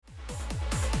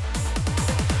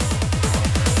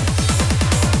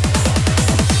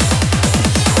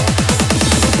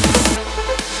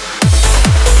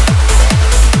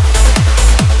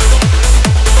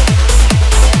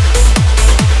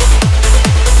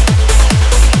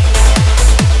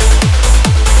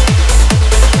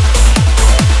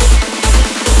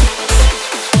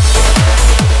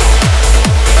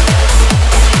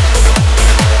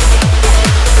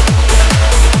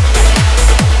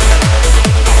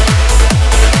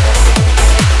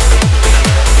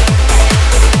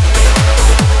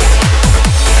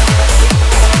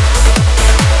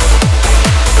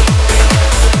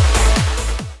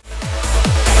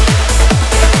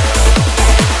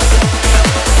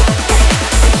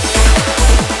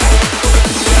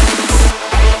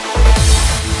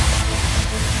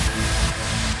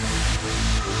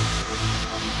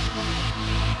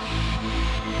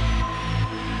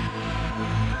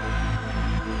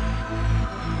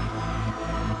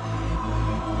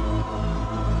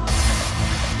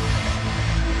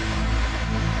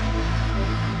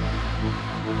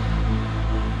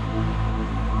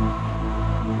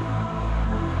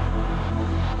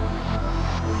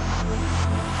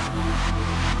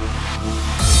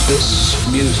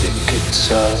this music. It's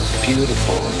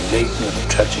beautiful and laden with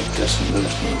tragic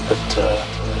disillusion, but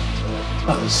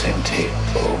on the same tape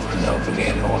over and over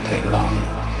again all day long.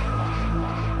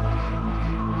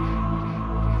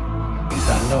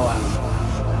 I know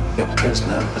I'm your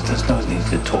prisoner, but there's no need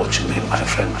to torture me, my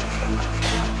friend.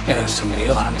 You know, some of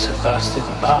Johann Sebastian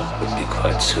Bach would be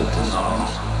quite soothing, or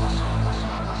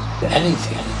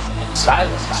anything.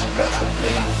 Silence,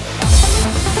 preferably.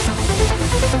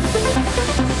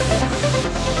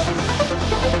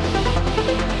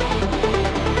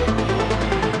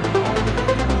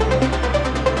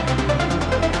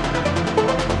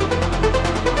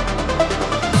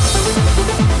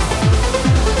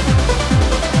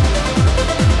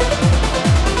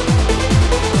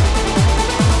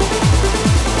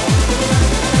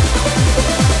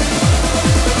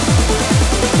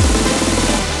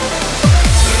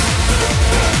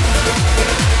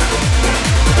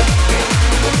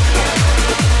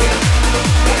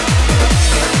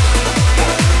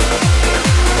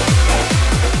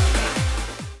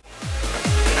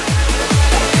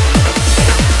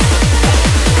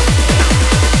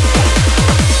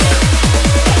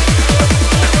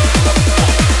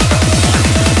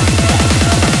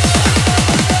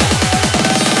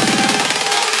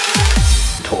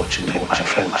 Torture me, my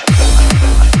friend.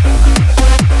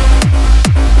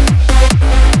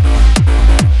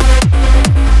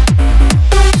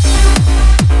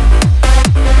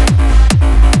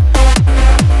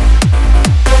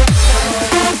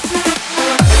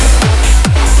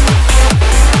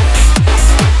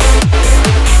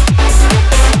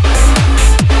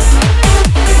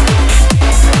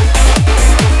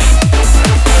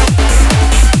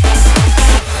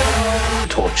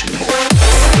 Torture me.